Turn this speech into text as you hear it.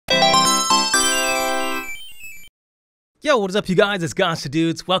Yo, what is up, you guys? It's Godson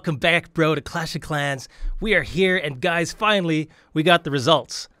dudes. Welcome back, bro, to Clash of Clans. We are here, and guys, finally, we got the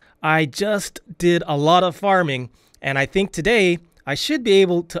results. I just did a lot of farming, and I think today I should be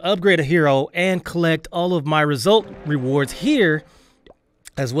able to upgrade a hero and collect all of my result rewards here,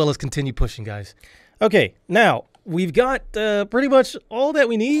 as well as continue pushing, guys. Okay, now, we've got pretty much all that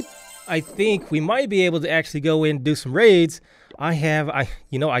we need. I think we might be able to actually go in and do some raids. I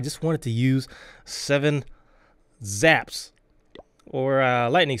just wanted to use 7 zaps or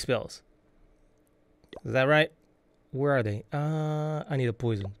lightning spells. Is that right? Where are they? I need a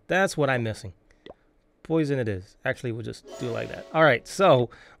poison. That's what I'm missing. Poison it is. Actually, we'll just do it like that. All right, so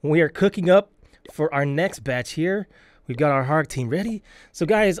we are cooking up for our next batch here. We've got our Hog team ready. So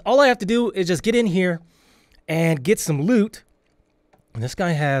guys, all I have to do is just get in here and get some loot. And this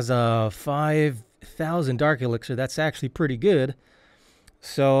guy has 5,000 dark elixir. That's actually pretty good.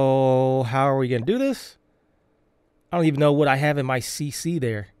 So how are we gonna do this? I don't even know what I have in my CC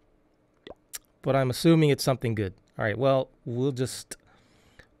there, but I'm assuming it's something good. All right, well, we'll just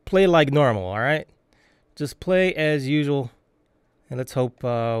play like normal, all right? Just play as usual, and let's hope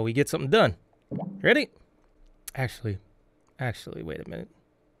we get something done. Ready? Actually, wait a minute.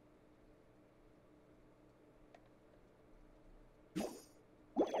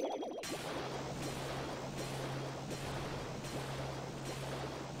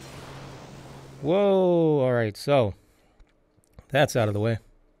 Whoa, all right, so that's out of the way.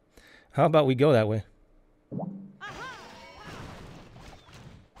 How about we go that way?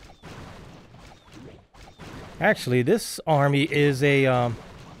 Actually, this army is a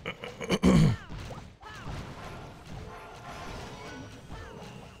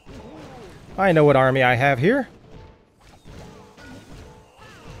I know what army I have here.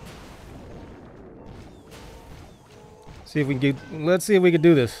 See if we can let's see if we can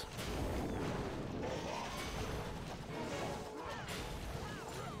do this.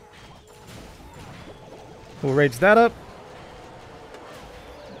 We'll rage that up.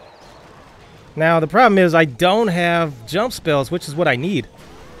 Now, the problem is I don't have jump spells, which is what I need.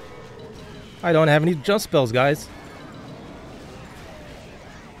 I don't have any jump spells, guys.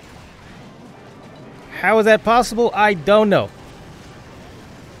 How is that possible? I don't know.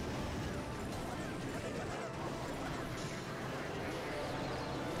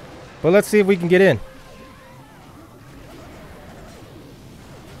 But let's see if we can get in.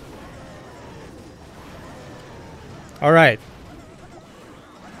 All right.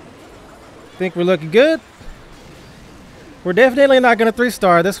 Think we're looking good. We're definitely not going to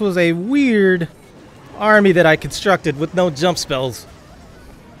 3-star. This was a weird army that I constructed with no jump spells.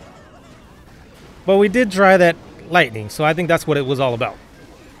 But we did try that lightning, so I think that's what it was all about.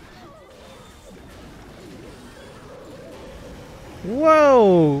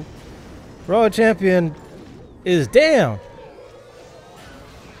 Whoa! Royal Champion is down.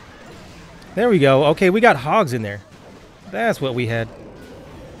 There we go. Okay, we got hogs in there. That's what we had.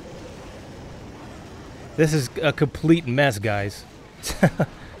 This is a complete mess, guys. This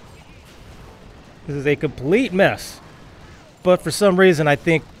is a complete mess. But for some reason, I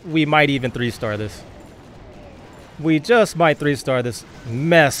think we might even 3-star this. We just might 3-star this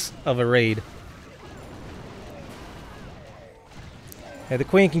mess of a raid. And the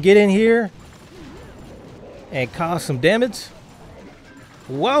queen can get in here and cause some damage.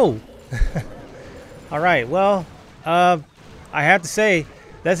 Whoa! All right, well, I have to say,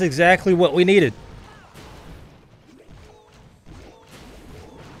 that's exactly what we needed.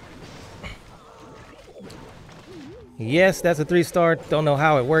 Yes, that's a 3-star. Don't know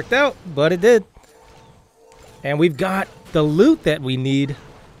how it worked out, but it did. And we've got the loot that we need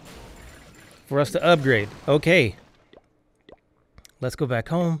for us to upgrade. Okay. Let's go back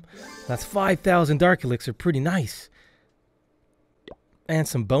home. That's 5,000 dark elixir. Pretty nice. And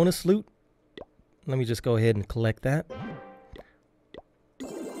some bonus loot. Let me just go ahead and collect that.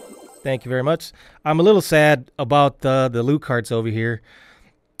 Thank you very much. I'm a little sad about the loot carts over here.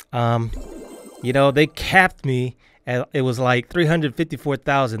 You know, they capped me. It was like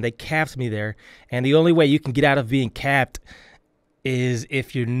 354,000. They capped me there. And the only way you can get out of being capped is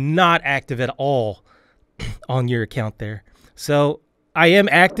if you're not active at all on your account there. So I am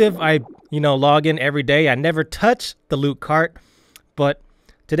active. I, log in every day. I never touch the loot cart. But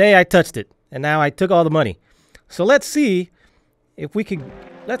today I touched it. And now I took all the money. So let's see if we can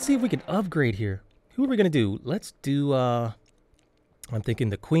upgrade here. Who are we going to do? Let's do, I'm thinking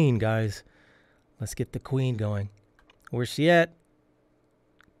the queen, guys. Let's get the queen going. Where's she at?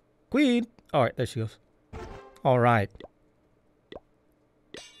 Queen. All right, there she goes. All right.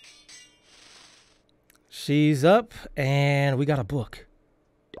 She's up, and we got a book.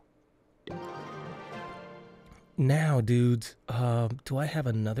 now, dudes, do I have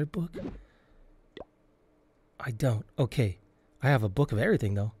another book? I don't. Okay. I have a book of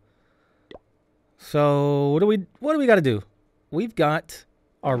everything, though. So, what do we got to do? We've got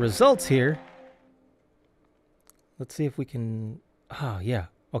our results here. Let's see if we can... Ah, yeah.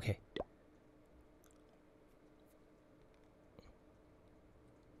 Okay.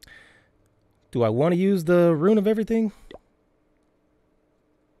 Do I want to use the rune of everything?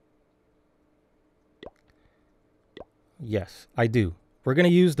 Yes, I do. We're going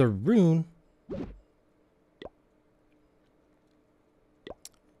to use the rune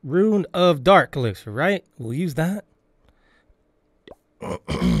of dark elixir, right? We'll use that.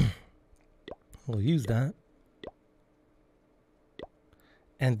 We'll use that.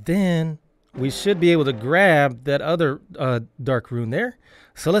 And then we should be able to grab that other dark rune there.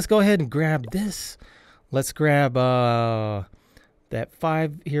 So let's go ahead and grab this. Let's grab that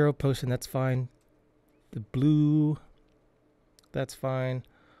 5 hero potion. That's fine. The blue. That's fine.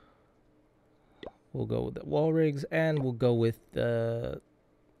 We'll go with the wall rigs, and we'll go with the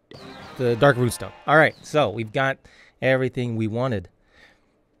dark runestone. All right, so we've got everything we wanted.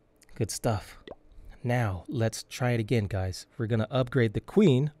 Good stuff. Now let's try it again, guys. We're gonna upgrade the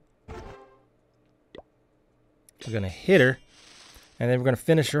queen. We're gonna hit her, and then we're gonna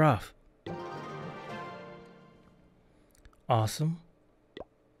finish her off. Awesome.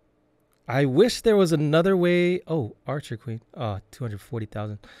 I wish there was another way. Oh, archer queen. Oh,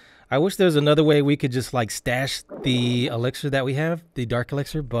 240,000. I wish there was another way we could just like stash the elixir that we have, the dark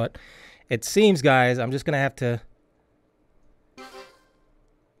elixir, but it seems, guys, I'm just going to have to...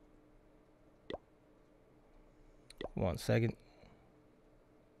 One second.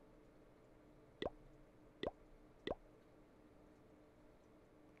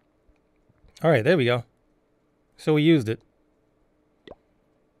 All right, there we go. So we used it.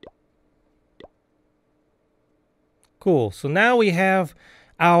 Cool. So now we have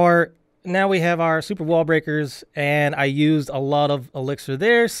our super wall breakers, and I used a lot of elixir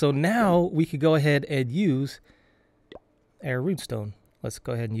there. So now we could go ahead and use our runestone. Let's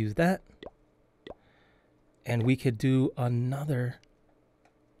go ahead and use that. And we could do another.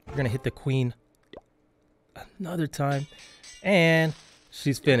 We're going to hit the queen another time, and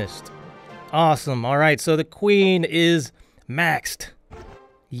she's finished. Awesome. All right. So the queen is maxed.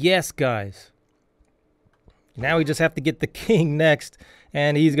 Yes, guys. Now we just have to get the king next,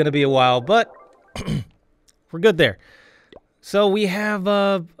 and he's going to be a while, but we're good there. So we have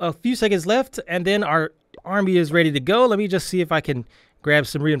a few seconds left, and then our army is ready to go. Let me just see if I can grab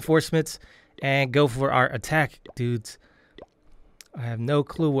some reinforcements and go for our attack, dudes. I have no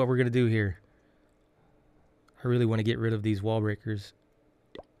clue what we're going to do here. I really want to get rid of these wall breakers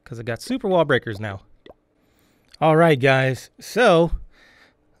because I got super wall breakers now. All right, guys. So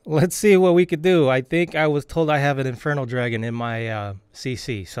let's see what we could do. I think I was told I have an infernal dragon in my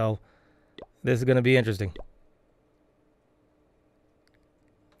CC, so this is going to be interesting.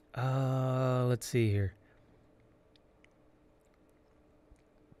 Let's see here.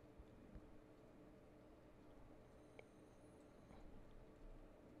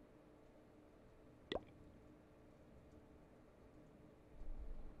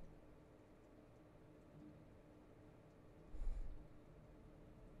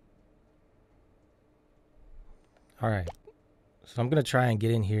 All right, so I'm going to try and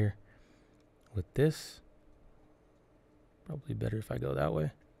get in here with this. Probably better if I go that way.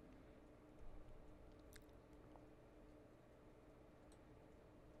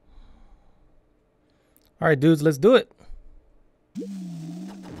 All right, dudes, let's do it.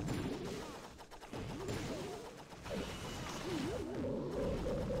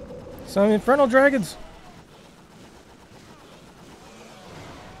 Some infernal dragons.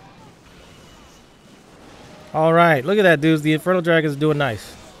 All right, look at that, dudes. The infernal dragon's doing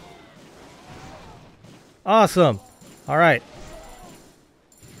nice. Awesome. All right.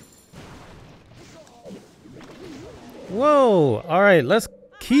 Whoa. All right, let's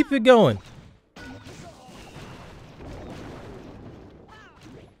keep it going.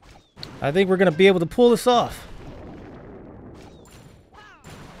 I think we're going to be able to pull this off.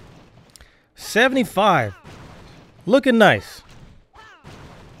 75. Looking nice.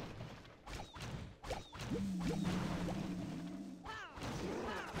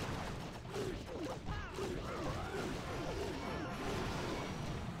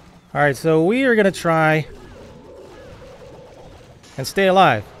 All right, so we are going to try and stay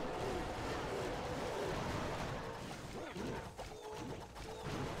alive.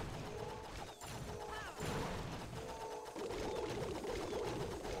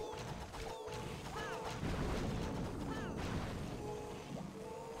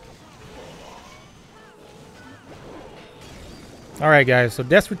 All right, guys. So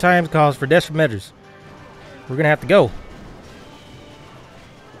desperate times calls for desperate measures. We're going to have to go.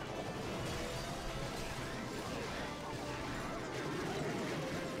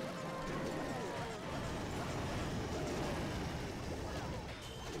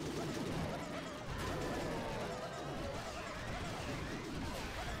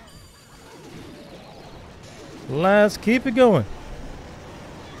 Let's keep it going.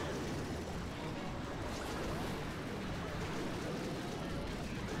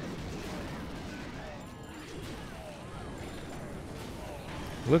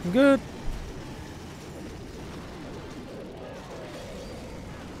 Looking good.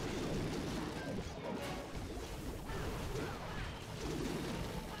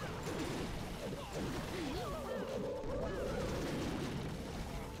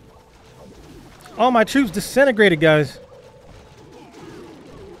 All my troops disintegrated, guys.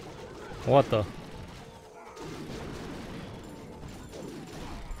 What the?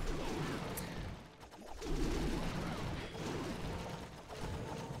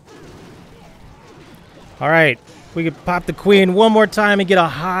 All right, we could pop the queen one more time and get a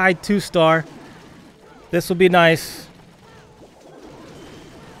high 2-star. This will be nice.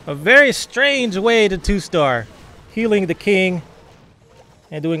 A very strange way to 2-star. Healing the king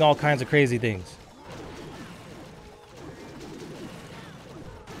and doing all kinds of crazy things.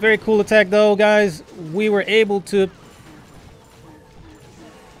 Very cool attack though, guys. We were able to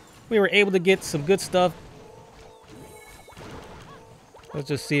get some good stuff. Let's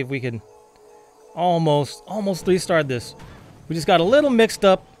just see if we can almost restart this. We just got a little mixed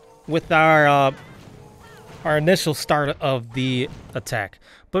up with our initial start of the attack.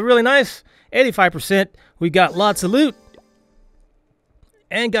 But really nice. 85%. We got lots of loot.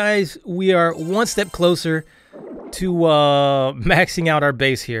 And guys, we are one step closer to maxing out our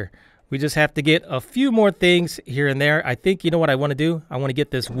base here. We just have to get a few more things here and there. I think, you know what I want to do? I want to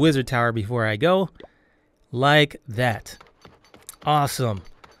get this wizard tower before I go. Like that. Awesome.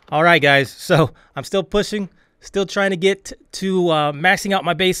 All right, guys. So I'm still pushing. Still trying to get to maxing out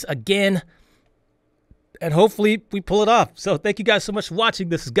my base again. And hopefully we pull it off. So thank you guys so much for watching.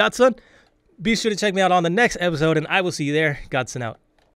 This is Godson. Be sure to check me out on the next episode, and I will see you there. Godson out.